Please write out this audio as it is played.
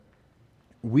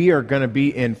We are going to be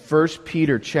in 1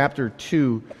 Peter chapter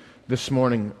 2 this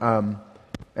morning.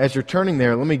 As you're turning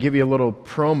there, let me give you a little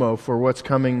promo for what's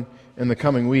coming in the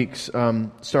coming weeks.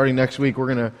 Starting next week, we're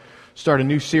going to start a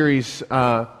new series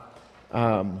that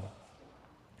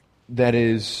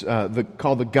is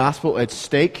called The Gospel at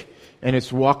Stake, and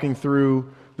it's walking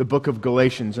through the book of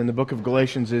Galatians. And the book of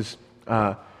Galatians is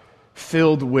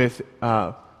filled with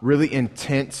really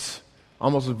intense,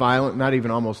 almost violent, not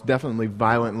even almost, definitely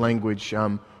violent language.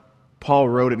 Paul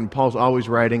wrote it, and Paul's always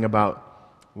writing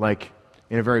about, like,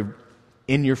 in a very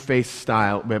in-your-face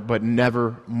style, but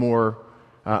never more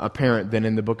apparent than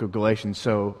in the book of Galatians.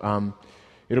 So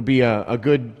it'll be a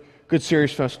good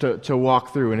series for us to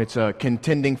walk through, and it's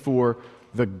contending for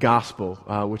the gospel,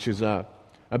 which is a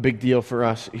big deal for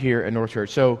us here at North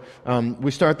Church. So we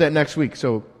start that next week.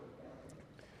 So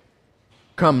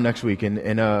come next week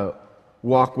and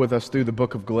walk with us through the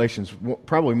book of Galatians,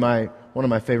 probably one of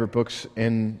my favorite books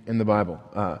in the Bible.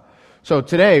 So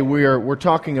today we're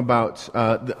talking about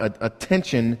a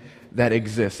tension that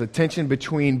exists, a tension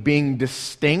between being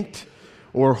distinct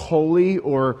or holy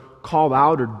or called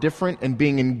out or different and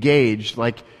being engaged,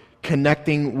 like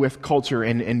connecting with culture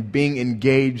and being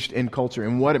engaged in culture,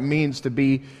 and what it means to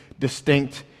be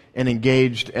distinct and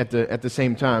engaged at the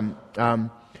same time.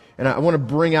 And I want to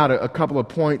bring out a couple of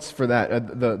points for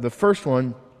that. The first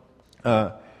one,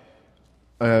 a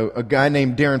guy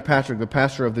named Darren Patrick, the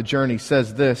pastor of The Journey,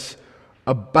 says this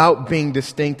about being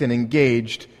distinct and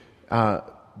engaged.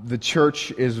 The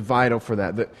church is vital for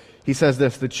that. He says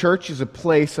this: the church is a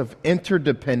place of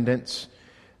interdependence,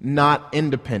 not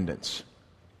independence.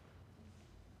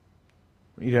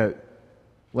 You need to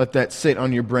let that sit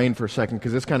on your brain for a second,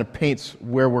 because this kind of paints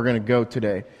where we're going to go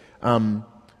today.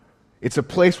 It's a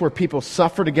place where people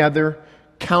suffer together,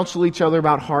 counsel each other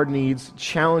about hard needs,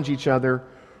 challenge each other,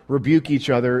 rebuke each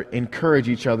other, encourage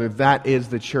each other. That is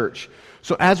the church.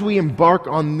 So as we embark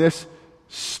on this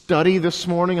study this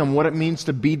morning on what it means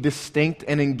to be distinct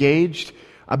and engaged,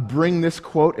 I bring this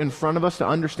quote in front of us to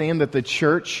understand that the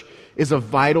church is a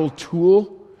vital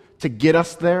tool to get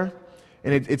us there.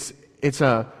 And it's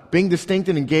being distinct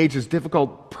and engaged is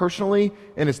difficult personally,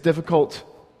 and it's difficult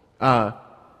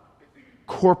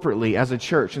corporately as a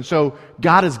church. And so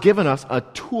God has given us a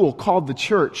tool called the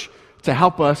church to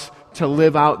help us to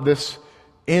live out this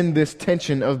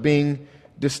tension of being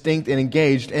distinct and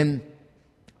engaged. And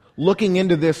looking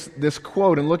into this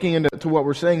quote and looking into what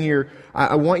we're saying here,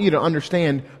 I want you to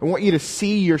understand, I want you to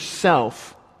see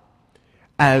yourself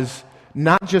as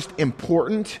not just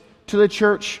important to the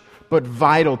church, but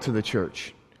vital to the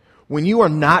church. When you are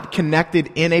not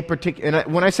connected in a particular,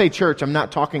 and when I say church, I'm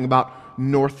not talking about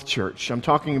North Church. I'm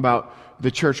talking about the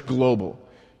church global.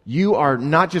 You are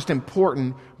not just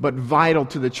important, but vital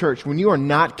to the church. When you are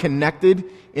not connected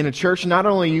in a church, not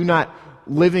only are you not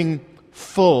living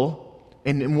full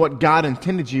in what God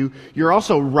intended you, you're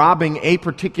also robbing a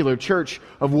particular church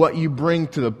of what you bring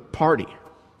to the party.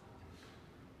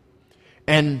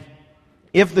 And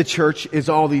if the church is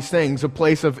all these things, a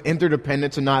place of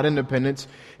interdependence and not independence,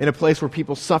 and a place where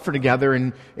people suffer together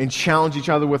and challenge each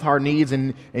other with hard needs,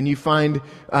 and you find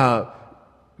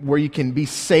where you can be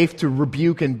safe to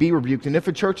rebuke and be rebuked, and if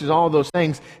a church is all of those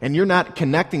things and you're not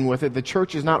connecting with it, the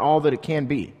church is not all that it can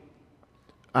be.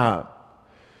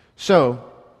 So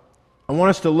I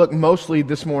want us to look mostly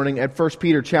this morning at 1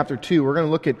 Peter chapter 2. We're going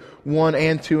to look at 1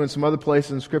 and 2 and some other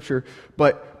places in Scripture,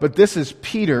 but this is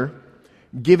Peter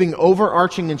giving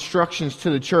overarching instructions to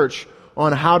the church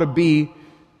on how to be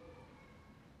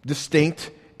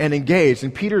distinct and engaged.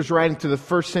 And Peter's writing to the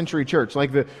first century church,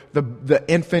 like the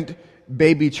infant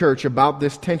baby church, about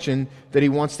this tension that he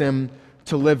wants them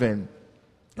to live in.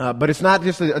 But it's not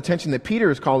just a tension that Peter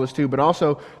has called us to, but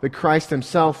also that Christ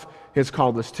himself has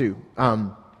called us to.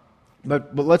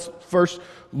 But let's first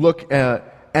look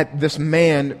at this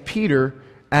man, Peter,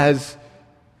 as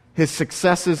his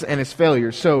successes and his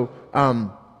failures. So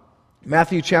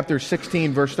Matthew chapter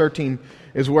 16, verse 13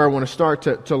 is where I want to start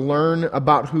to learn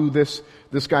about who this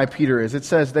guy Peter is. It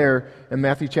says there in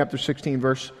Matthew chapter 16,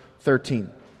 verse 13.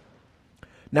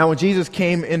 Now when Jesus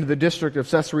came into the district of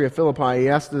Caesarea Philippi, he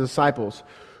asked the disciples,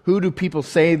 "Who do people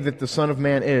say that the Son of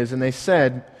Man is?" And they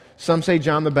said, "Some say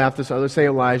John the Baptist, others say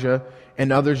Elijah,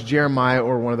 and others Jeremiah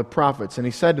or one of the prophets." And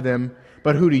he said to them,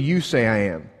 "But who do you say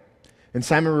I am?" And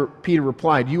Simon Peter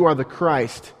replied, "You are the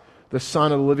Christ, the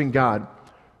Son of the living God."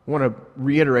 I want to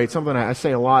reiterate something I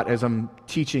say a lot as I'm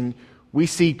teaching. we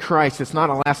see Christ. It's not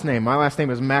a last name. My last name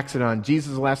is Maxidon.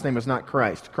 Jesus' last name is not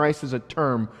Christ. Christ is a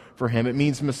term for him. It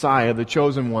means Messiah, the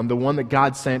chosen one, the one that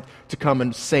God sent to come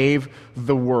and save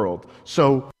the world.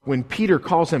 So when Peter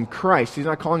calls him Christ, he's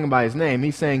not calling him by his name.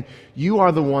 He's saying, you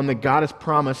are the one that God has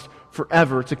promised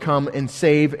forever to come and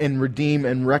save and redeem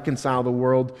and reconcile the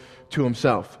world to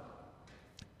himself.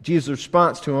 Jesus'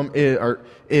 response to him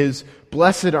is,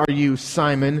 "Blessed are you,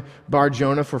 Simon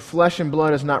Bar-Jonah, for flesh and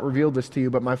blood has not revealed this to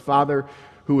you, but my Father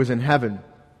who is in heaven."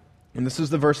 And this is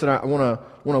the verse that I want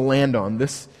to land on.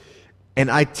 This,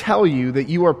 "And I tell you that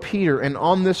you are Peter, and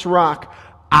on this rock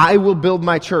I will build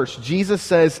my church." Jesus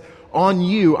says, on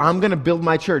you, I'm going to build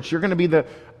my church. You're going to be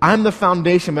I'm the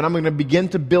foundation, but I'm going to begin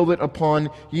to build it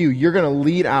upon you. You're going to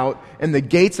lead out, and the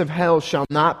gates of hell shall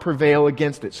not prevail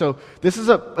against it. So this is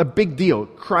a big deal.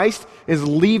 Christ is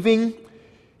leaving.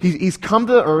 He's come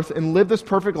to the earth and lived this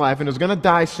perfect life and is going to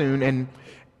die soon.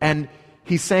 And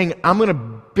he's saying, I'm going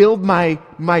to build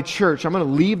my church. I'm going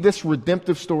to leave this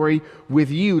redemptive story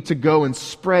with you to go and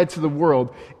spread to the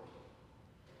world.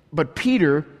 But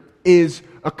Peter is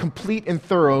a complete and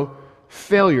thorough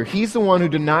failure. He's the one who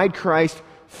denied Christ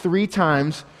 3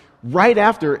 times right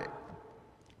after. A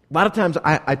lot of times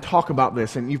I talk about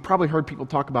this, and you've probably heard people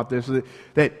talk about this,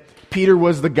 that Peter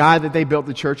was the guy that they built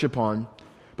the church upon,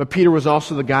 but Peter was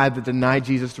also the guy that denied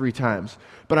Jesus 3 times.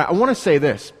 But I want to say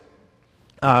this.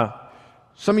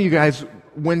 Some of you guys,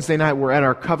 Wednesday night, were at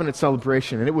our covenant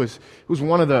celebration, and it was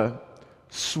one of the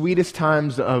sweetest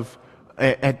times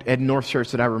at North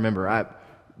Church that I remember.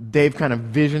 Dave kind of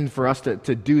visioned for us to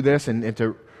do this and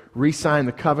to re-sign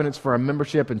the covenants for our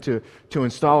membership and to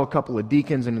install a couple of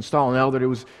deacons and install an elder. It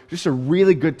was just a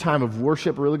really good time of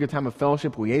worship, a really good time of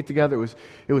fellowship. We ate together.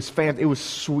 It was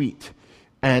sweet.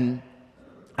 And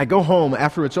I go home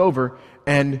after it's over,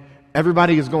 and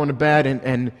everybody is going to bed,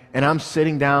 and I'm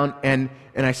sitting down, and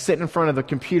I sit in front of the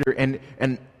computer,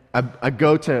 and I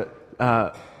go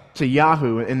to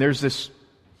Yahoo, and there's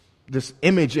this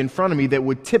image in front of me that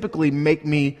would typically make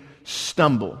me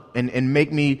stumble and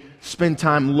make me spend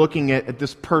time looking at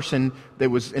this person that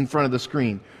was in front of the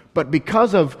screen. But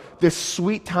because of this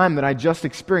sweet time that I just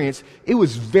experienced, it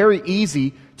was very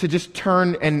easy to just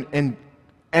turn and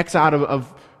X out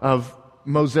of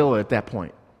Mozilla at that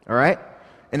point. All right?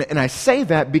 And I say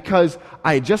that because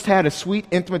I just had a sweet,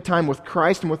 intimate time with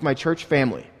Christ and with my church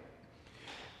family.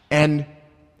 And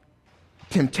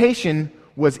temptation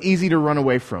was easy to run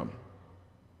away from.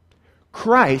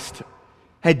 Christ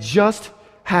had just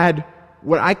had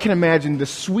what I can imagine the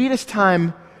sweetest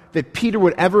time that Peter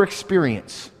would ever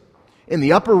experience in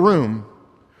the upper room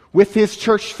with his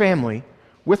church family,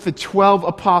 with the 12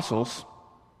 apostles.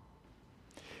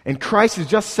 And Christ has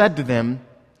just said to them,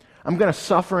 I'm going to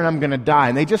suffer and I'm going to die.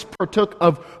 And they just partook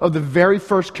of the very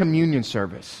first communion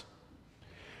service.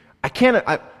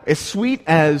 As sweet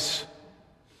as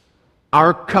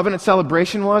our covenant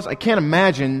celebration was, I can't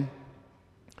imagine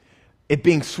it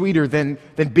being sweeter than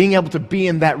being able to be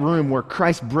in that room where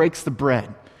Christ breaks the bread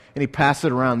and he passes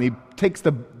it around. He takes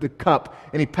the cup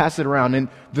and he passes it around. And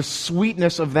the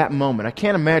sweetness of that moment. I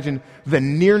can't imagine the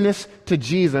nearness to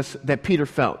Jesus that Peter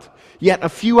felt. Yet a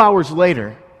few hours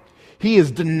later, he is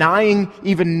denying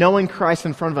even knowing Christ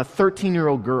in front of a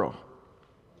 13-year-old girl.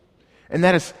 And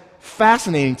that is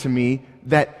fascinating to me,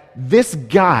 that this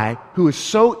guy who is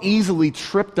so easily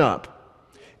tripped up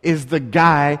is the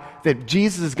guy that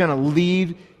Jesus is going to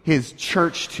lead his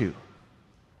church to.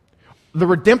 The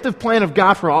redemptive plan of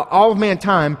God for all of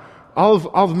mankind, all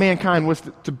of mankind was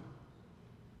to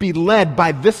be led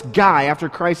by this guy after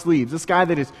Christ leaves. This guy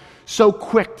that is so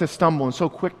quick to stumble and so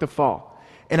quick to fall.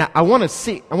 And I want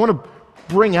to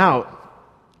bring out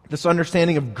this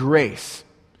understanding of grace.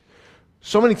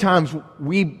 So many times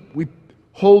we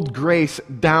hold grace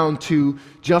down to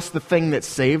just the thing that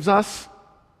saves us.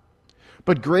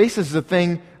 But grace is the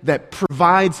thing that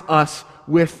provides us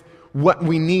with what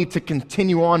we need to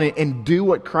continue on and do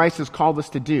what Christ has called us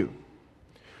to do.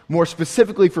 More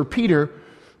specifically for Peter,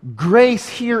 grace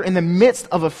here in the midst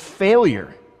of a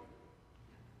failure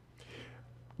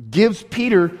gives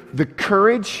Peter the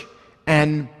courage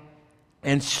and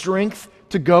strength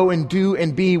to go and do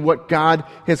and be what God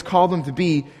has called him to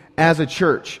be as a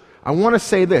church. I want to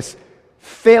say this.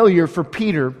 Failure for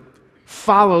Peter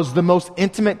follows the most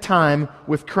intimate time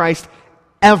with Christ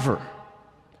ever.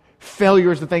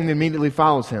 Failure is the thing that immediately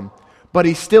follows him. But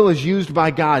he still is used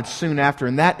by God soon after,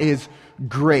 and that is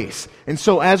grace. And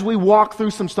so as we walk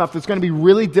through some stuff that's going to be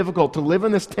really difficult to live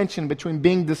in this tension between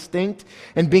being distinct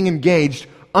and being engaged,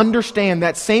 understand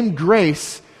that same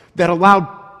grace that allowed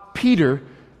Peter,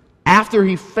 after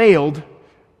he failed,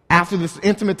 after this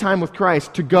intimate time with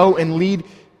Christ, to go and lead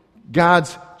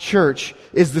God's church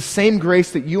is the same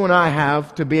grace that you and I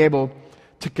have to be able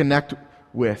to connect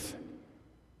with.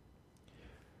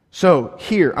 So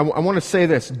here, I want to say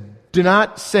this. Do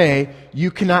not say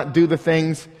you cannot do the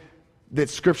things that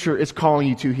Scripture is calling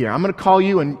you to here. I'm going to call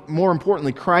you, and more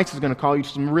importantly, Christ is going to call you to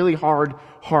some really hard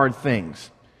things.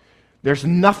 There's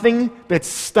nothing that's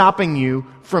stopping you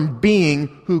from being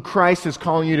who Christ is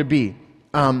calling you to be.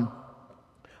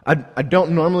 I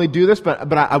don't normally do this,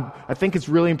 but I think it's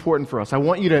really important for us. I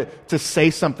want you to say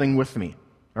something with me,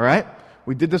 all right?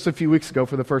 We did this a few weeks ago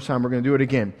for the first time. We're going to do it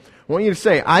again. I want you to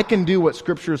say, I can do what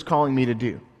Scripture is calling me to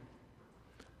do.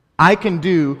 I can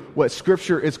do what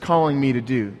Scripture is calling me to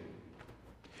do.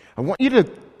 I want you to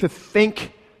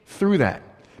think through that.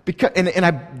 And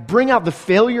I bring out the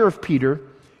failure of Peter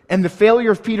and the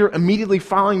failure of Peter immediately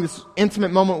following this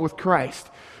intimate moment with Christ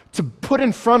to put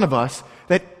in front of us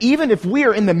that even if we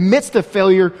are in the midst of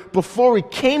failure before we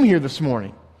came here this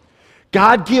morning,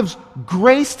 God gives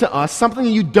grace to us, something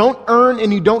you don't earn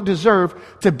and you don't deserve,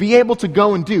 to be able to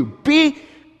go and do.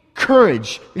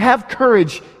 Have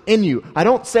courage in you. I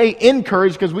don't say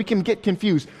encourage because we can get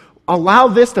confused. Allow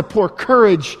this to pour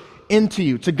courage into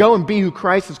you, to go and be who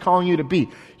Christ is calling you to be.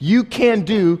 You can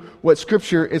do what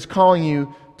Scripture is calling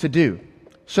you to do.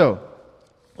 So,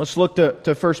 let's look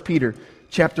to 1 Peter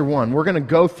chapter 1. We're going to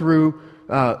go through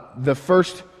the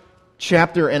first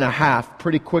chapter and a half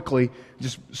pretty quickly,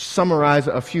 just summarize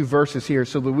a few verses here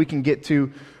so that we can get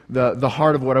to the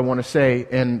heart of what I want to say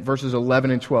in verses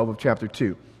 11 and 12 of chapter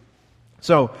 2.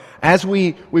 So, as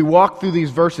we walk through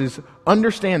these verses,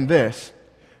 understand this.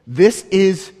 This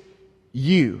is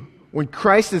you. When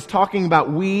Christ is talking about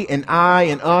we and I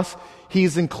and us,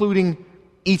 He's including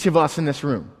each of us in this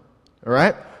room. All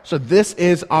right? So this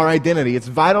is our identity. It's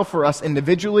vital for us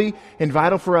individually and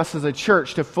vital for us as a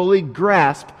church to fully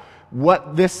grasp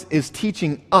what this is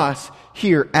teaching us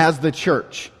here as the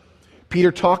church.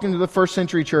 Peter talking to the first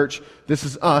century church. This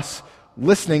is us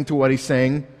listening to what he's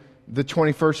saying, the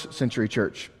 21st century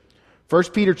church. 1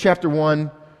 Peter chapter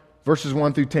 1, verses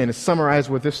 1 through 10 is summarized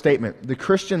with this statement. The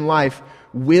Christian life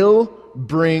will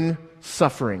bring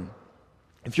suffering.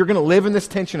 If you're going to live in this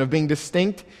tension of being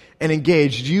distinct and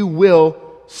engaged, you will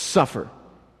suffer.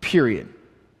 Period.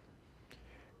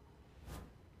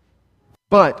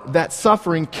 But that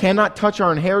suffering cannot touch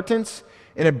our inheritance,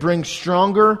 and it brings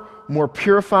stronger, more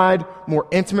purified, more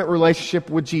intimate relationship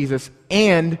with Jesus,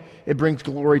 and it brings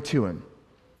glory to Him.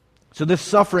 So this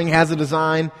suffering has a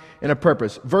design and a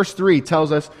purpose. Verse 3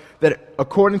 tells us that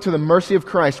according to the mercy of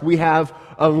Christ, we have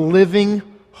a living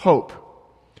hope.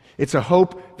 It's a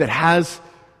hope that has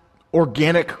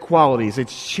organic qualities.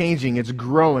 It's changing, it's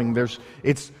growing,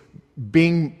 it's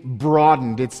being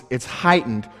broadened, it's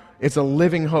heightened. It's a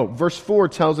living hope. Verse 4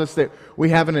 tells us that we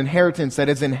have an inheritance that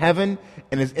is in heaven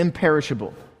and is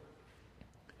imperishable.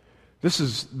 This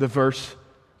is the verse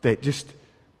that just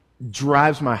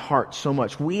drives my heart so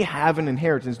much. We have an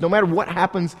inheritance. No matter what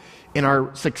happens in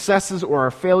our successes or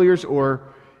our failures or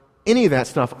any of that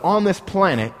stuff on this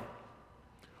planet,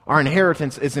 our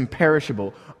inheritance is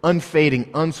imperishable, unfading,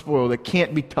 unspoiled. It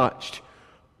can't be touched.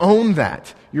 Own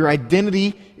that. Your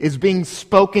identity is being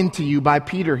spoken to you by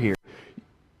Peter here.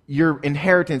 Your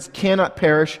inheritance cannot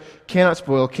perish, cannot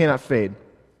spoil, cannot fade.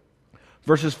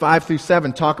 Verses 5 through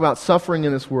 7 talk about suffering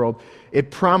in this world.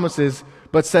 It promises,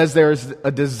 but says there is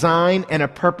a design and a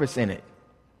purpose in it.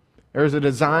 There is a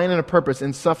design and a purpose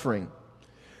in suffering.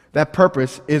 That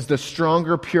purpose is the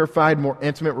stronger, purified, more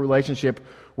intimate relationship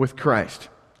with Christ.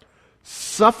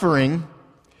 Suffering,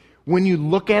 when you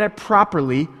look at it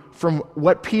properly, from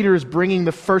what Peter is bringing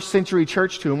the first century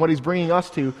church to and what he's bringing us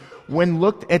to, when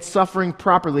looked at suffering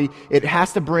properly, it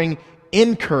has to bring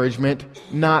encouragement,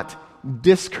 not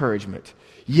discouragement.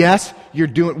 Yes,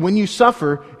 when you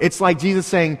suffer, it's like Jesus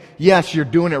saying, yes, you're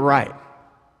doing it right.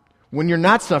 When you're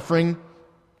not suffering,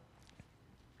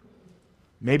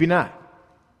 maybe not.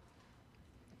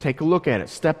 Take a look at it.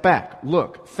 Step back.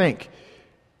 Look. Think.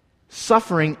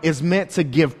 Suffering is meant to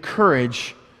give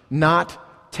courage, not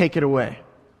take it away.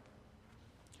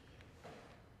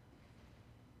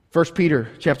 1 Peter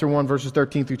chapter 1, verses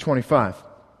 13 through 25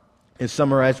 is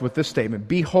summarized with this statement.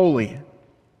 Be holy.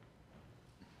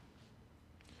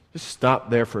 Just stop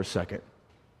there for a second.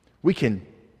 We can,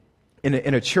 in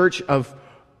a church of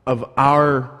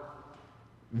our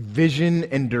vision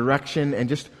and direction and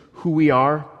just who we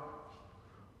are,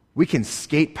 we can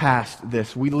skate past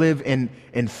this. We live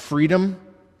in freedom.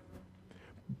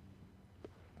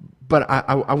 But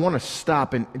I want to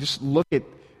stop and just look at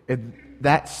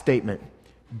that statement.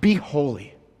 Be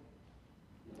holy.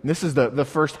 And this is the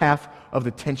first half of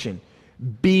the tension.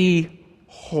 Be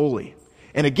holy.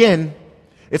 And again,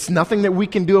 It's nothing that we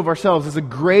can do of ourselves. It's a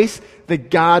grace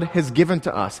that God has given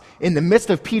to us. In the midst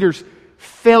of Peter's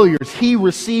failures, he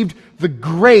received the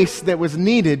grace that was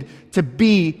needed to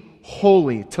be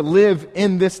holy, to live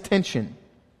in this tension,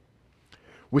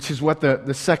 which is what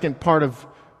the second part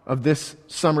of this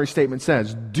summary statement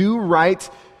says. Do right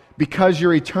because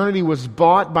your eternity was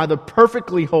bought by the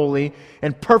perfectly holy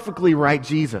and perfectly right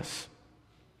Jesus.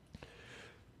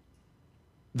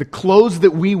 The clothes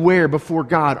that we wear before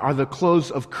God are the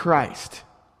clothes of Christ.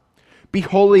 Be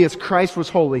holy as Christ was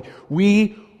holy.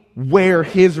 We wear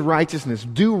His righteousness.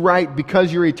 Do right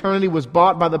because your eternity was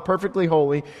bought by the perfectly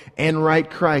holy and right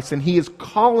Christ. And He is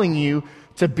calling you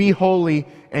to be holy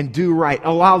and do right.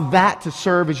 Allow that to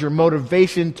serve as your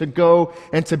motivation to go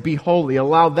and to be holy.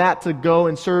 Allow that to go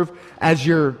and serve as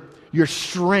your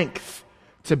strength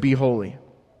to be holy.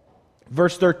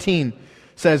 Verse 13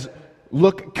 says,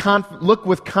 Look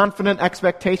with confident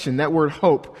expectation, that word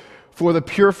hope, for the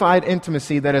purified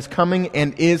intimacy that is coming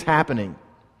and is happening.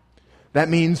 That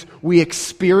means we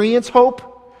experience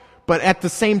hope, but at the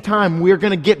same time, we're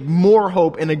going to get more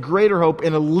hope and a greater hope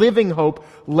and a living hope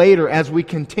later as we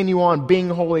continue on being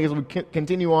holy, as we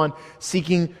continue on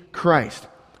seeking Christ.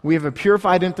 We have a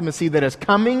purified intimacy that is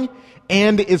coming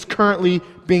and is currently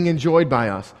being enjoyed by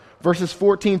us. Verses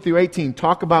 14 through 18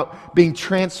 talk about being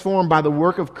transformed by the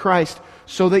work of Christ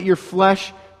so that your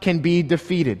flesh can be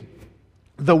defeated.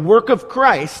 The work of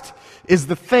Christ is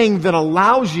the thing that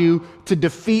allows you to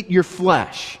defeat your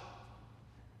flesh.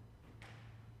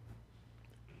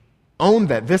 Own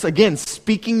that. This, again,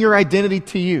 speaking your identity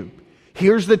to you.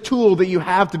 Here's the tool that you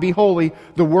have to be holy,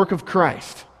 the work of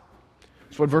Christ.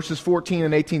 That's what verses 14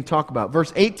 and 18 talk about.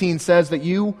 Verse 18 says that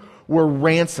you were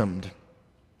ransomed.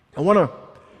 I want to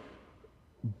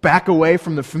back away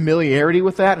from the familiarity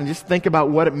with that and just think about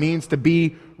what it means to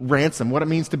be ransomed, what it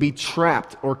means to be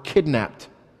trapped or kidnapped.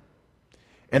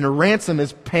 And a ransom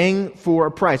is paying for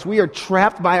a price. We are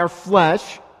trapped by our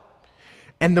flesh,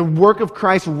 and the work of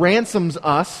Christ ransoms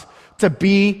us to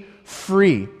be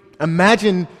free.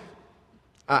 Imagine,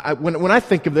 when I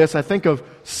think of this, I think of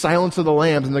Silence of the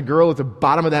Lambs and the girl at the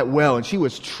bottom of that well, and she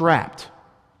was trapped.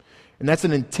 And that's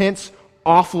an intense,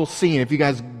 awful scene. If you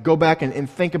guys go back and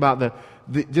think about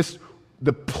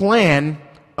the plan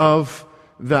of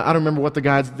I don't remember what the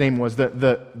guy's name was,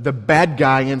 the bad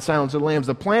guy in Silence of the Lambs.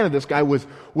 The plan of this guy was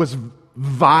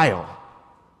vile.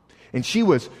 And she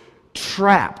was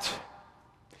trapped.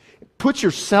 Put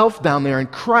yourself down there,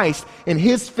 and Christ and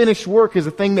His finished work is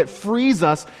a thing that frees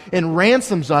us and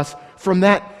ransoms us from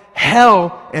that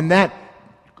hell and that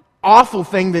awful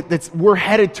thing that we're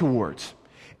headed towards.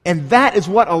 And that is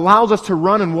what allows us to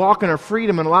run and walk in our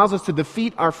freedom and allows us to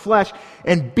defeat our flesh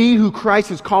and be who Christ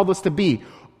has called us to be.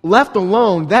 Left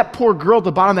alone, that poor girl at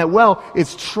the bottom of that well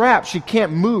is trapped. She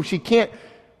can't move. She can't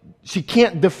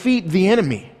defeat the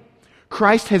enemy.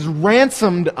 Christ has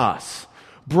ransomed us,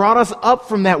 brought us up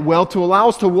from that well to allow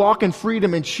us to walk in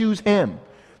freedom and choose Him.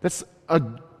 That's a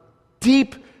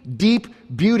deep, deep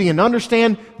beauty. And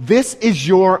understand, this is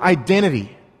your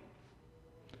identity.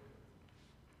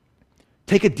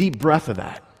 Take a deep breath of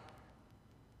that.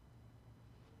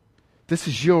 This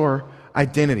is your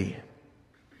identity.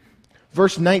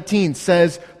 Verse 19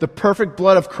 says, the perfect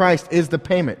blood of Christ is the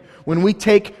payment. When we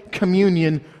take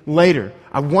communion later,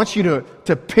 I want you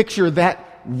to picture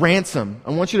that ransom.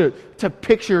 I want you to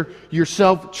picture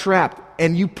yourself trapped,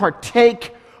 and you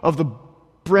partake of the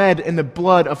bread and the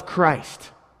blood of Christ.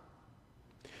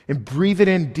 And breathe it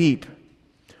in deep.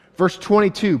 Verse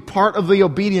 22, part of the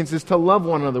obedience is to love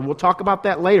one another. We'll talk about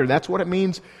that later. That's what it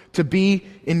means to be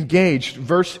engaged.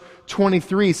 Verse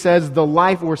 23 says the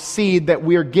life or seed that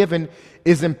we are given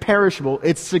is imperishable.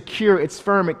 It's secure. It's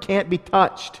firm. It can't be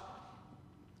touched.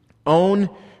 Own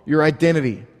your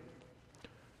identity.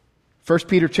 1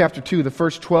 Peter chapter 2, the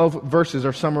first 12 verses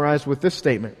are summarized with this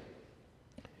statement.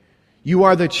 You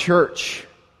are the church.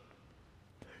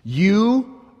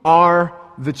 You are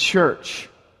the church.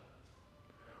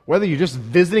 Whether you're just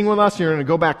visiting with us, you're going to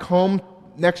go back home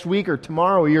next week or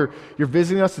tomorrow, or you're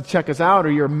visiting us to check us out,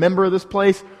 or you're a member of this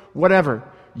place, whatever.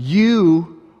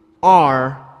 You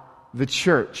are the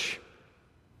church.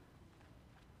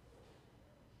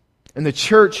 And the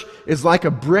church is like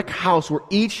a brick house where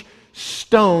each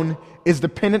stone is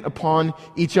dependent upon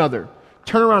each other.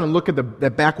 Turn around and look at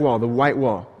that back wall, the white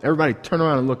wall. Everybody turn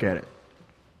around and look at it.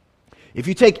 If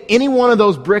you take any one of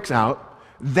those bricks out,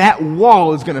 that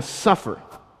wall is going to suffer.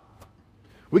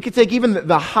 We could take even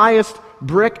the highest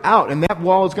brick out, and that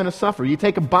wall is going to suffer. You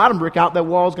take a bottom brick out, that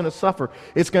wall is going to suffer.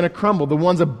 It's going to crumble. The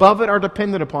ones above it are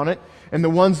dependent upon it, and the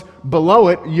ones below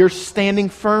it, you're standing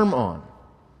firm on.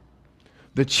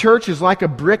 The church is like a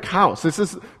brick house. This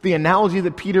is the analogy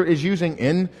that Peter is using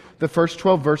in the first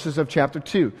 12 verses of chapter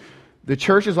 2. The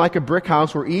church is like a brick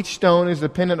house where each stone is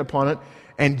dependent upon it,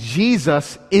 and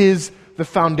Jesus is the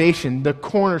foundation, the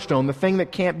cornerstone, the thing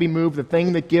that can't be moved, the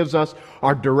thing that gives us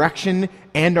our direction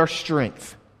and our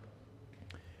strength.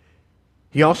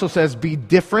 He also says, be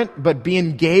different, but be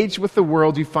engaged with the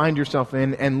world you find yourself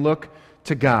in and look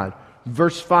to God.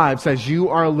 Verse 5 says, you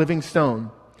are a living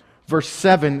stone. Verse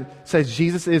 7 says,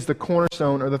 Jesus is the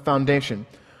cornerstone or the foundation.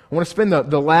 I want to spend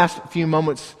the last few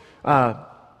moments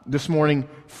this morning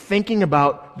thinking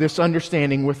about this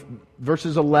understanding with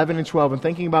verses 11 and 12 and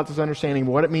thinking about this understanding of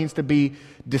what it means to be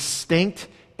distinct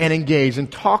and engaged,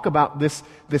 and talk about this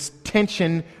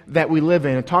tension that we live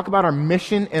in, and talk about our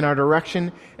mission and our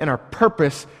direction and our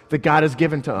purpose that God has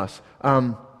given to us.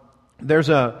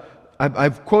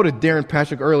 I've quoted Darren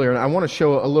Patrick earlier, and I want to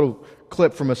show a little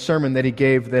clip from a sermon that he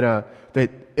gave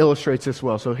that illustrates this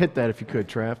well. So hit that if you could,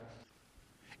 Trav.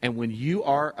 And when you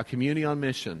are a community on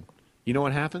mission, you know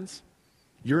what happens?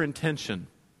 You're in tension.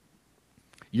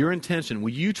 Your intention,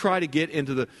 when you try to get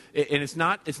into and it's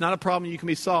not a problem you can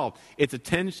be solved. It's a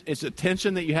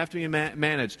tension that you have to be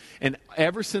managed. And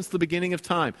ever since the beginning of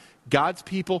time, God's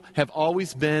people have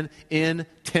always been in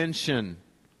tension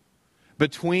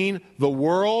between the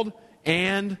world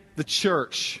and the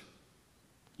church.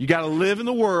 You got to live in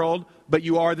the world, but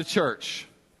you are the church.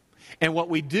 And what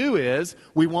we do is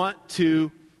we want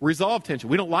to resolve tension.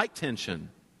 We don't like tension.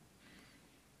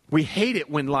 We hate it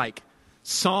when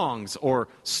songs or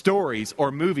stories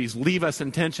or movies leave us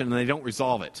in tension and they don't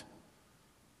resolve it.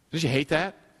 Did you hate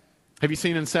that? Have you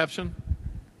seen Inception?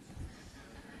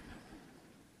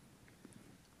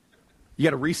 You got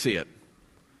to re-see it.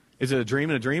 Is it a dream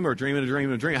and a dream or a dream and a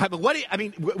dream and a dream?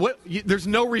 There's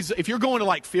no reason. If you're going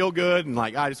to feel good and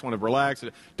I just want to relax,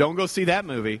 don't go see that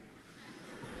movie.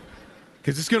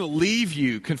 Because it's going to leave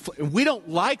you. We don't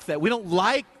like that. We don't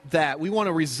like that. We want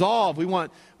to resolve. We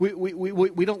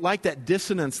don't like that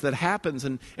dissonance that happens.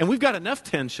 And we've got enough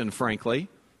tension, frankly,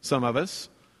 some of us.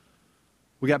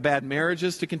 We got bad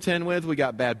marriages to contend with. We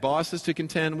got bad bosses to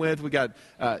contend with. We got,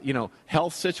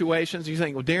 health situations. You're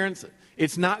saying, well, Darren,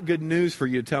 it's not good news for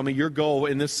you to tell me your goal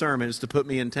in this sermon is to put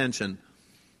me in tension.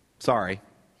 Sorry.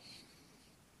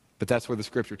 But that's where the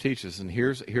Scripture teaches. And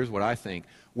here's what I think.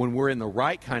 When we're in the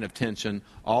right kind of tension,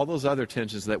 all those other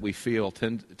tensions that we feel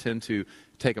tend to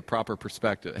take a proper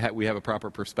perspective. We have a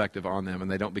proper perspective on them, and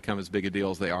they don't become as big a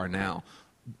deal as they are now.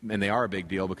 And they are a big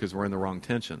deal because we're in the wrong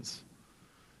tensions.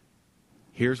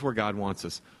 Here's where God wants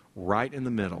us. Right in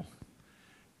the middle.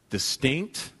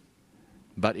 Distinct,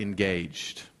 but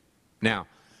engaged. Now,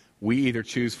 we either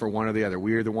choose for one or the other.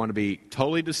 We either want to be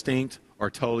totally distinct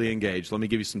or totally engaged. Let me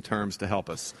give you some terms to help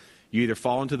us. You either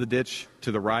fall into the ditch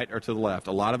to the right or to the left.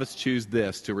 A lot of us choose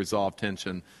this to resolve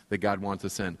tension that God wants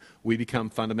us in. We become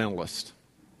fundamentalists.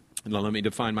 And now let me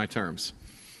define my terms.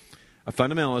 A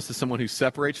fundamentalist is someone who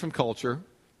separates from culture,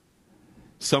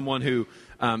 someone who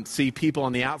see people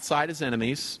on the outside as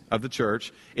enemies of the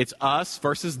church. It's us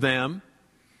versus them.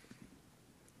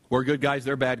 We're good guys,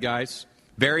 they're bad guys.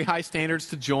 Very high standards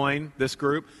to join this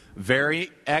group.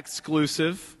 Very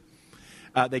exclusive.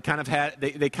 They kind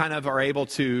of are able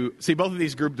to see both of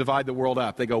these groups divide the world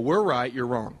up. They go, we're right, you're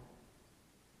wrong.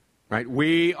 Right?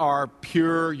 We are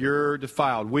pure, you're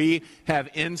defiled. We have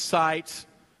insight,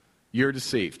 you're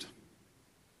deceived.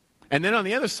 And then on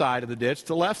the other side of the ditch,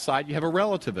 the left side, you have a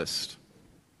relativist.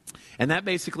 And that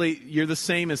basically, you're the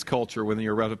same as culture when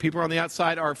you're a relative. People on the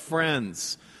outside are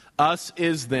friends. Us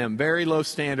is them. Very low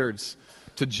standards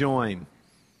to join.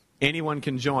 Anyone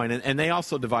can join. And they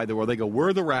also divide the world. They go,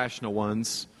 we're the rational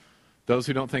ones. Those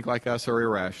who don't think like us are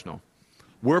irrational.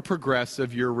 We're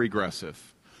progressive, you're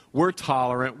regressive. We're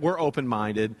tolerant, we're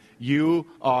open-minded. You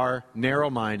are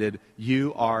narrow-minded.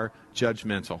 You are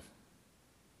judgmental.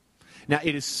 Now,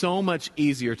 it is so much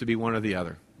easier to be one or the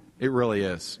other. It really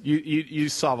is. You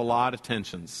solve a lot of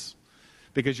tensions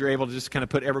because you're able to just kind of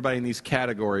put everybody in these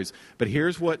categories. But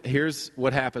here's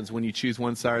what happens when you choose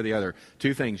one side or the other.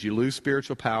 Two things. You lose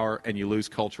spiritual power and you lose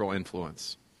cultural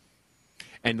influence.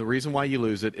 And the reason why you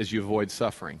lose it is you avoid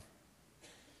suffering.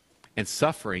 And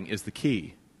suffering is the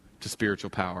key to spiritual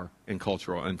power and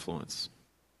cultural influence.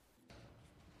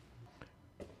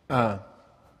 I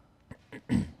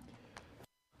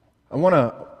want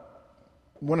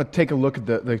to take a look at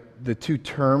the two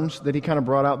terms that he kind of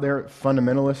brought out there,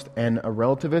 fundamentalist and a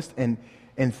relativist, and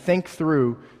think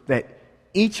through that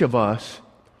each of us,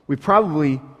 you're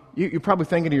probably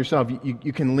thinking to yourself,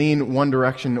 you can lean one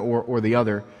direction or the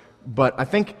other, but I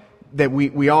think that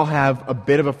we all have a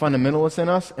bit of a fundamentalist in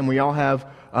us, and we all have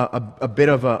a bit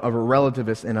of a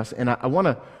relativist in us. And I want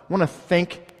to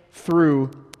think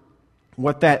through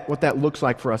what that looks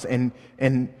like for us,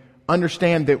 and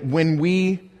understand that when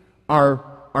we are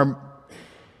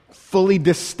fully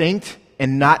distinct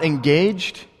and not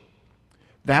engaged,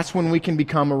 that's when we can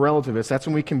become a relativist. That's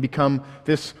when we can become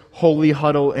this holy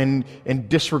huddle and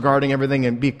disregarding everything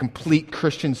and be a complete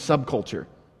Christian subculture.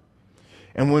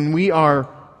 And when we are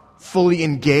fully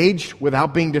engaged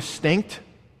without being distinct,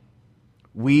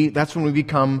 that's when we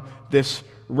become this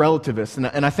relativist.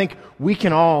 And I think we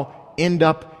can all end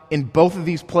up in both of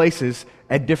these places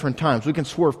at different times. We can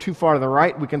swerve too far to the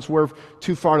right, we can swerve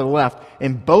too far to the left,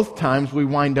 and both times we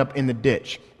wind up in the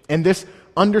ditch. And this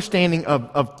understanding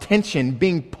of tension,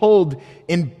 being pulled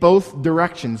in both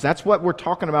directions, that's what we're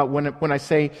talking about when I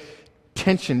say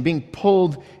tension, being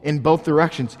pulled in both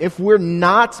directions. If we're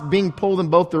not being pulled in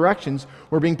both directions,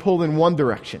 we're being pulled in one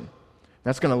direction.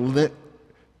 That's going to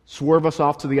swerve us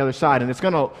off to the other side, and it's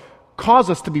going to cause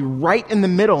us to be right in the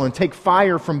middle and take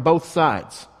fire from both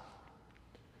sides.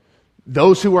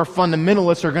 Those who are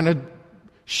fundamentalists are going to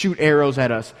shoot arrows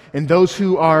at us, and those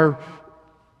who are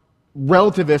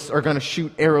relativists are going to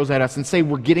shoot arrows at us and say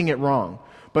we're getting it wrong.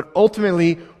 But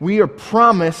ultimately, we are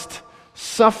promised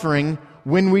suffering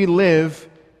when we live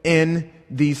in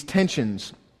these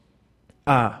tensions.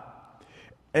 And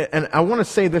I want to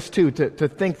say this too, to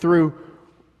think through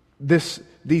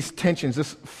these tensions,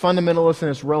 this fundamentalist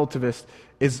and this relativist,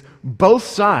 is both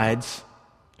sides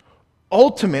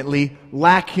ultimately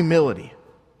lack humility.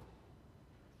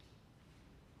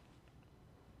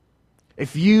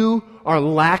 If you are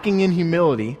lacking in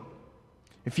humility,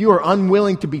 if you are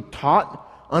unwilling to be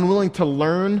taught, unwilling to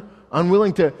learn,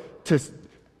 unwilling to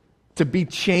be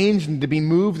changed and to be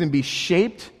moved and be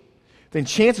shaped, then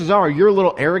chances are you're a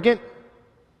little arrogant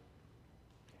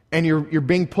and you're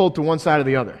being pulled to one side or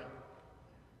the other.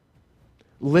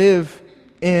 Live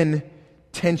in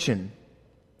tension.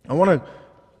 I want to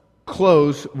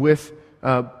close with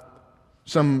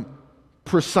some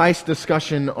precise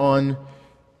discussion on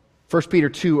 1 Peter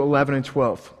 2, 11 and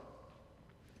 12.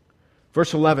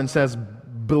 Verse 11 says,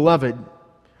 "Beloved,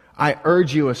 I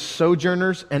urge you as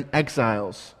sojourners and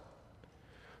exiles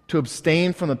to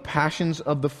abstain from the passions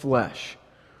of the flesh,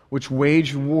 which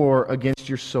wage war against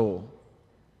your soul."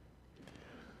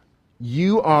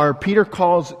 Peter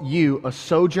calls you a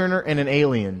sojourner and an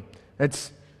alien.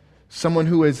 That's someone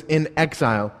who is in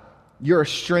exile. You're a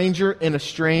stranger in a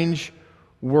strange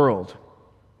world.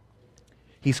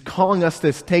 He's calling us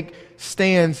to take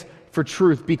stands for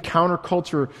truth, be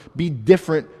counterculture, be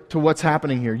different to what's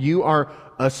happening here. You are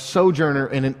a sojourner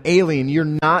and an alien.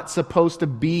 You're not supposed to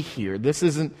be here.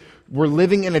 We're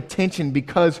living in a tension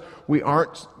because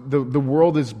the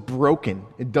world is broken.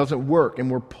 It doesn't work, and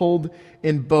we're pulled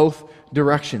in both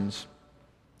directions.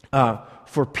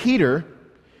 For Peter,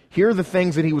 here are the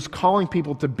things that he was calling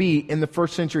people to be in the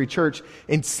first century church,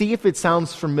 and see if it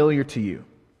sounds familiar to you.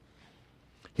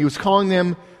 He was calling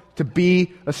them to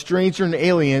be a stranger and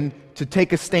alien, to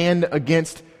take a stand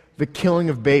against the killing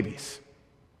of babies.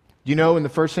 You know, in the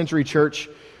first century church,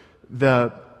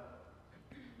 the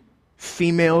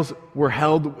females were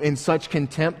held in such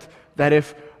contempt that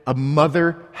if a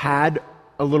mother had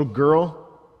a little girl,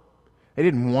 they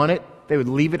didn't want it, they would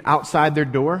leave it outside their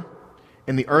door.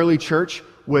 In the early church,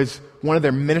 one of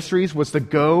their ministries was to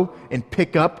go and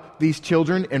pick up these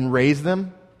children and raise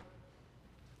them.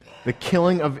 The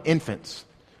killing of infants.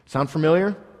 Sound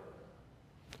familiar?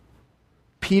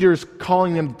 Peter's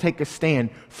calling them to take a stand.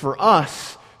 For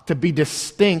us to be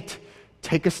distinct,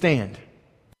 take a stand.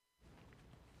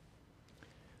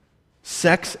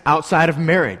 Sex outside of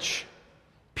marriage.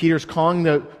 Peter's calling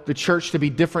the church to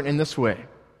be different in this way.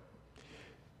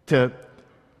 There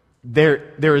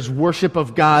is worship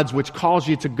of gods which calls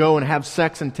you to go and have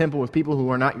sex in temple with people who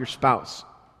are not your spouse.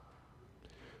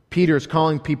 Peter is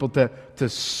calling people to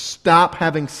stop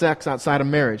having sex outside of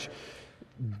marriage.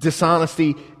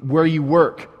 Dishonesty where you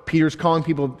work. Peter's calling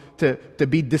people to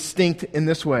be distinct in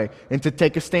this way and to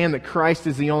take a stand that Christ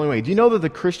is the only way. Do you know that the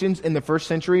Christians in the first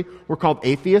century were called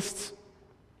atheists?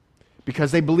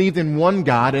 Because they believed in one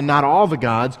God and not all the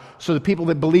gods, so the people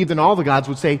that believed in all the gods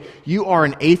would say, "You are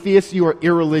an atheist, you are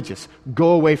irreligious, go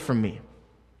away from me."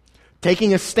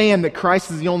 Taking a stand that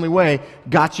Christ is the only way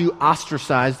got you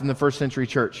ostracized in the first century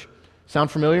church.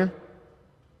 Sound familiar?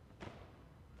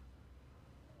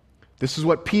 This is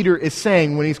what Peter is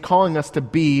saying when he's calling us to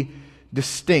be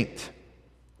distinct.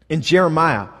 In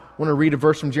Jeremiah, I want to read a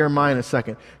verse from Jeremiah in a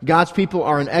second. God's people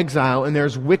are in exile and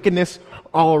there's wickedness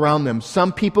all around them.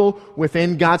 Some people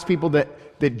within God's people that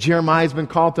that Jeremiah has been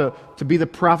called to be the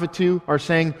prophet to are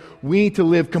saying we need to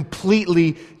live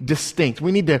completely distinct.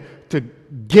 We need to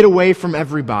get away from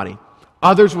everybody.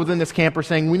 Others within this camp are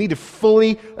saying we need to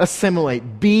fully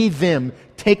assimilate, be them,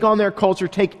 take on their culture,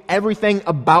 take everything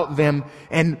about them,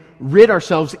 and rid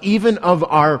ourselves even of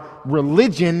our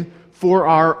religion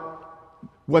for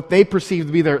what they perceive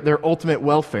to be their ultimate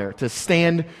welfare, to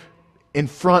stand in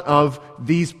front of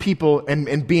these people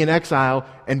and be in exile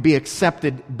and be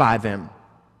accepted by them.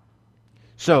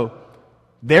 So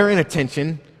they're in a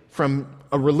tension from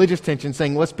a religious tension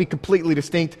saying, let's be completely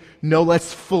distinct. No,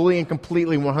 let's fully and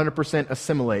completely 100%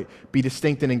 assimilate, be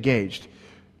distinct and engaged.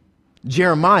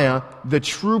 Jeremiah, the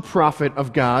true prophet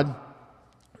of God,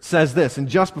 says this, and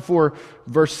just before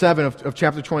verse 7 of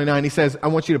chapter 29, he says, I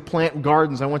want you to plant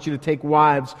gardens, I want you to take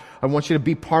wives, I want you to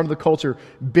be part of the culture,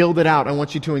 build it out, I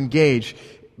want you to engage.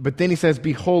 But then he says,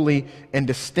 be holy and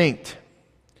distinct.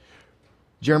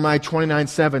 Jeremiah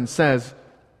 29:7 says,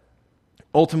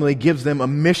 ultimately gives them a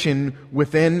mission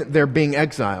within their being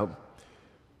exiled.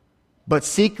 But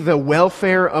seek the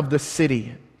welfare of the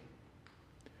city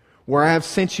where I have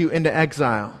sent you into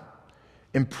exile,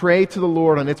 and pray to the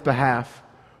Lord on its behalf,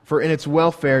 for in its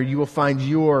welfare you will find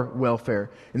your welfare.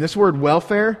 And this word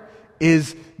welfare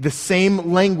is the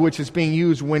same language that's being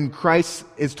used when Christ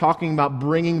is talking about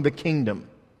bringing the kingdom.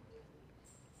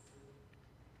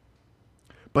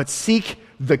 But seek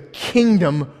the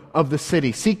kingdom of the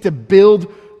city. Seek to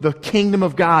build the kingdom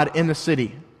of God in the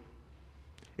city,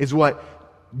 is what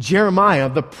Jeremiah,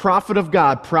 the prophet of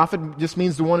God, prophet just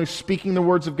means the one who's speaking the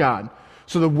words of God.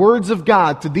 So the words of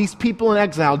God to these people in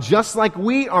exile, just like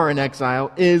we are in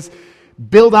exile, is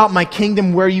build out my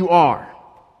kingdom where you are.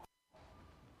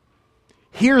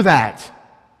 Hear that.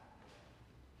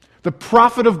 The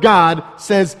prophet of God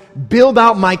says, build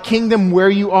out my kingdom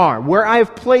where you are, where I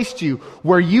have placed you,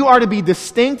 where you are to be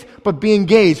distinct but be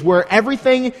engaged, where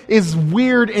everything is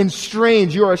weird and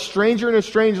strange. You are a stranger in a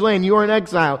strange land. You are in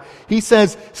exile. He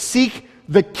says, seek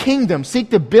the kingdom.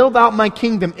 Seek to build out my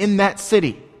kingdom in that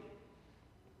city.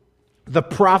 The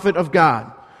prophet of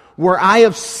God, where I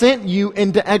have sent you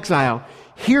into exile.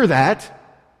 Hear that.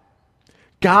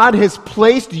 God has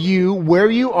placed you where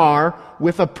you are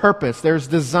with a purpose. There's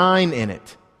design in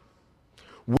it.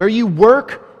 Where you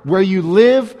work, where you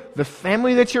live, the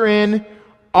family that you're in,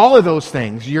 all of those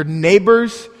things, your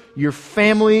neighbors, your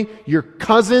family, your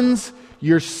cousins,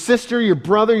 your sister, your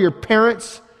brother, your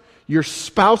parents, your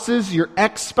spouses, your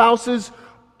ex-spouses,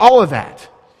 all of that.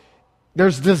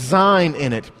 There's design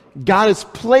in it. God has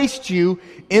placed you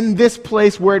in this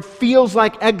place where it feels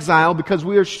like exile because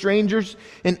we are strangers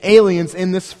and aliens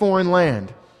in this foreign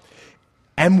land.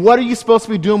 And what are you supposed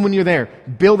to be doing when you're there?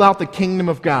 Build out the kingdom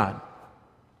of God.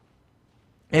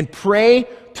 And pray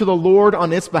to the Lord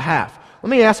on its behalf. Let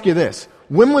me ask you this.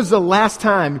 When was the last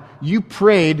time you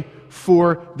prayed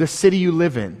for the city you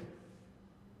live in?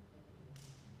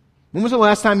 When was the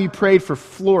last time you prayed for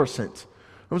Florissant?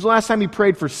 When was the last time you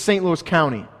prayed for St. Louis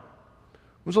County?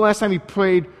 When was the last time you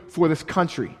prayed for this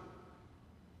country?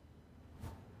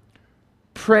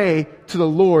 Pray to the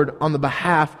Lord on the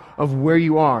behalf of where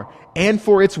you are and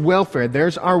for its welfare.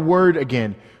 There's our word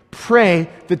again. Pray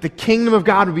that the kingdom of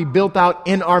God will be built out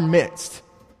in our midst.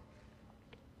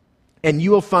 And you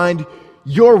will find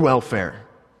your welfare.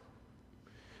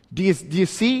 Do you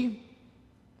see?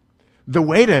 The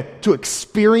way to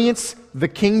experience the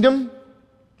kingdom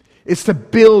is to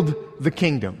build the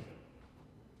kingdom.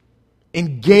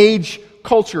 Engage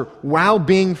culture while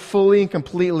being fully and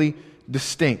completely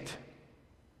distinct.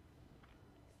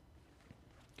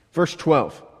 Verse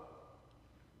 12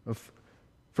 of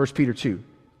 1 Peter 2.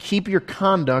 Keep your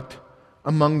conduct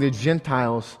among the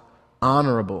Gentiles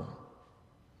honorable.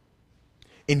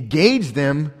 Engage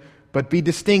them, but be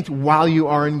distinct while you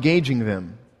are engaging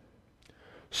them.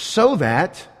 So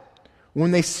that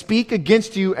when they speak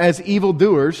against you as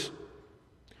evildoers,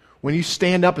 when you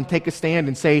stand up and take a stand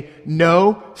and say,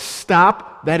 no,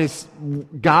 stop,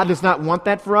 God does not want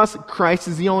that for us. Christ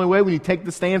is the only way. When you take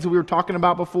the stands that we were talking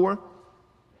about before,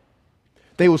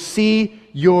 they will see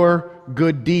your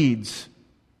good deeds.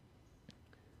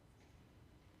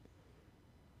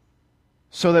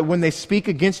 So that when they speak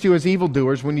against you as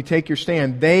evildoers, when you take your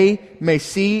stand, they may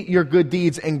see your good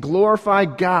deeds and glorify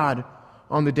God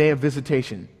on the day of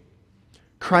visitation.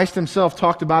 Christ himself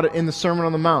talked about it in the Sermon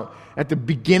on the Mount. At the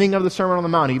beginning of the Sermon on the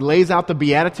Mount, he lays out the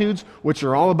Beatitudes, which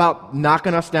are all about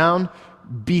knocking us down.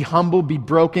 Be humble, be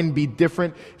broken, be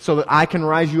different, so that I can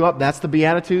rise you up. That's the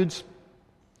Beatitudes.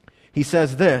 He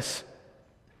says this,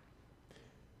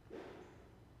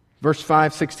 verse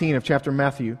 5:16 of chapter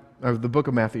Matthew, of the book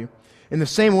of Matthew. In the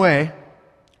same way,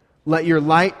 let your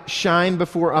light shine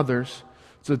before others,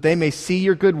 so that they may see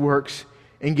your good works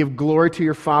and give glory to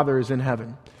your Father who is in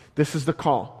heaven. This is the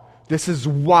call. This is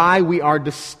why we are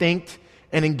distinct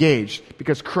and engaged,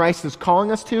 because Christ is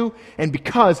calling us to, and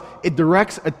because it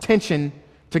directs attention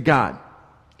to God.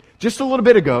 Just a little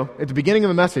bit ago, at the beginning of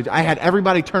the message, I had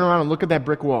everybody turn around and look at that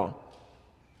brick wall.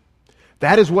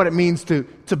 That is what it means to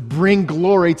bring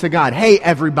glory to God. Hey,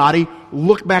 everybody,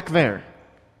 look back there.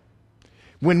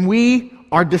 When we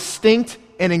are distinct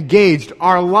and engaged,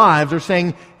 our lives are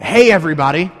saying, hey,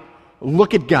 everybody,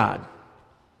 look at God.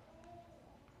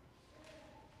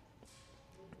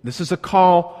 This is a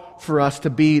call for us to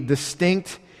be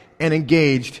distinct and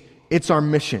engaged. It's our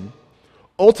mission.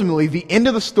 Ultimately, the end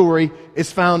of the story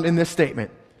is found in this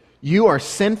statement. You are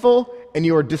sinful and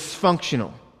you are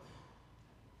dysfunctional.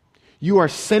 You are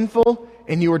sinful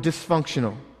and you are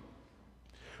dysfunctional.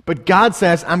 But God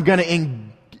says, I'm going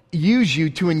to use you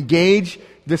to engage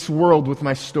this world with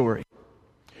my story.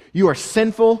 You are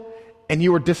sinful and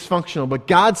you are dysfunctional. But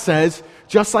God says,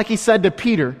 just like He said to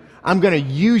Peter, I'm going to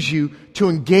use you to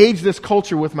engage this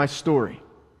culture with my story.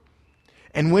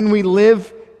 And when we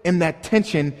live in that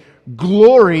tension,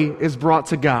 glory is brought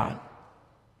to God.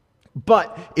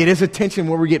 But it is a tension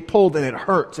where we get pulled and it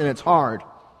hurts and it's hard.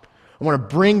 I want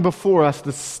to bring before us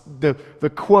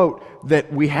the quote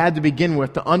that we had to begin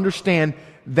with to understand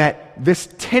that this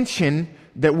tension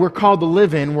that we're called to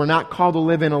live in, we're not called to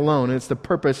live in alone. It's the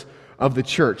purpose of the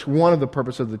church, one of the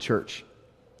purposes of the church.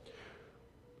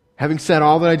 Having said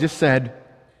all that I just said,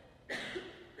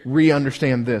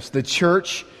 re-understand this. The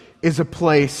church is a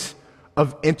place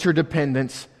of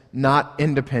interdependence, not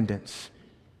independence.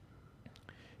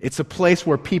 It's a place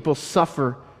where people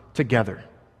suffer together.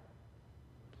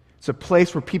 It's a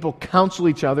place where people counsel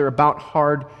each other about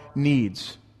hard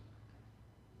needs.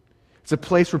 It's a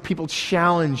place where people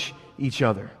challenge each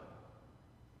other,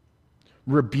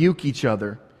 rebuke each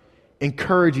other,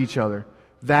 encourage each other.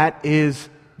 That is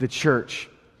the church.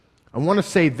 I want to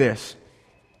say this.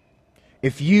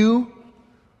 If you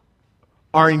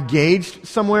are engaged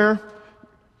somewhere,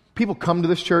 people come to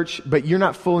this church, but you're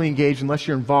not fully engaged unless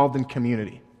you're involved in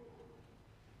community.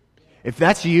 If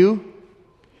that's you,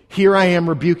 here I am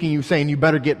rebuking you, saying you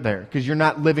better get there because you're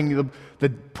not living the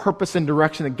purpose and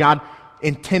direction that God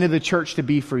intended the church to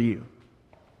be for you.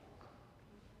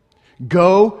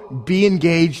 Go be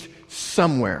engaged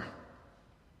somewhere.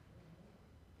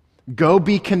 Go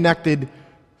be connected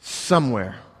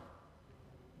somewhere.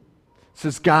 This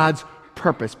is God's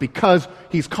purpose because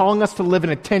He's calling us to live in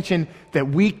a tension that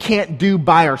we can't do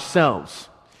by ourselves.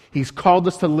 He's called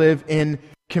us to live in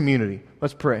community.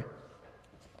 Let's pray.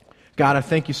 God, I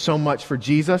thank you so much for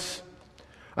Jesus.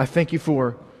 I thank you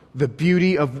for the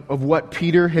beauty of what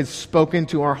Peter has spoken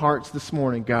to our hearts this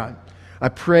morning, God. I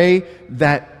pray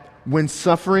that when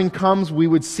suffering comes, we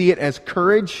would see it as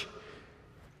courage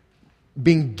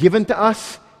being given to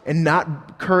us and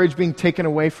not courage being taken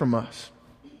away from us.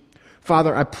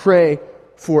 Father, I pray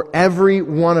for every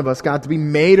one of us, God, to be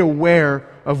made aware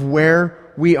of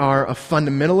where we are a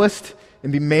fundamentalist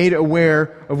and be made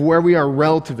aware of where we are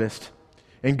relativist.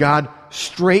 And God,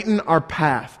 straighten our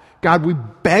path. God, we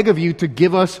beg of you to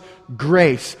give us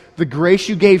grace, the grace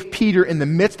you gave Peter in the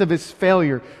midst of his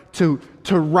failure to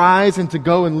rise and to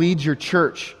go and lead your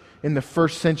church in the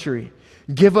first century.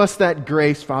 Give us that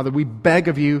grace, Father. We beg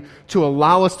of you to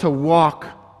allow us to walk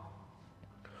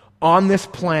on this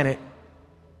planet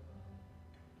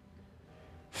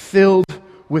filled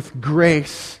with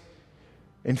grace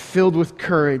and filled with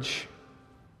courage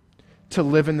to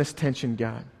live in this tension,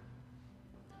 God.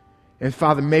 And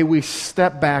Father, may we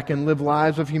step back and live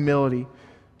lives of humility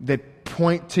that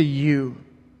point to you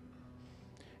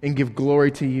and give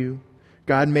glory to you.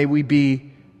 God, may we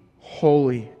be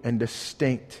holy and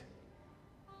distinct.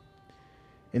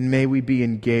 And may we be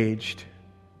engaged.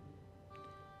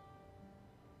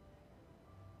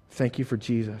 Thank you for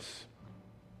Jesus.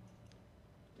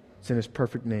 It's in His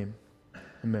perfect name.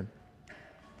 Amen.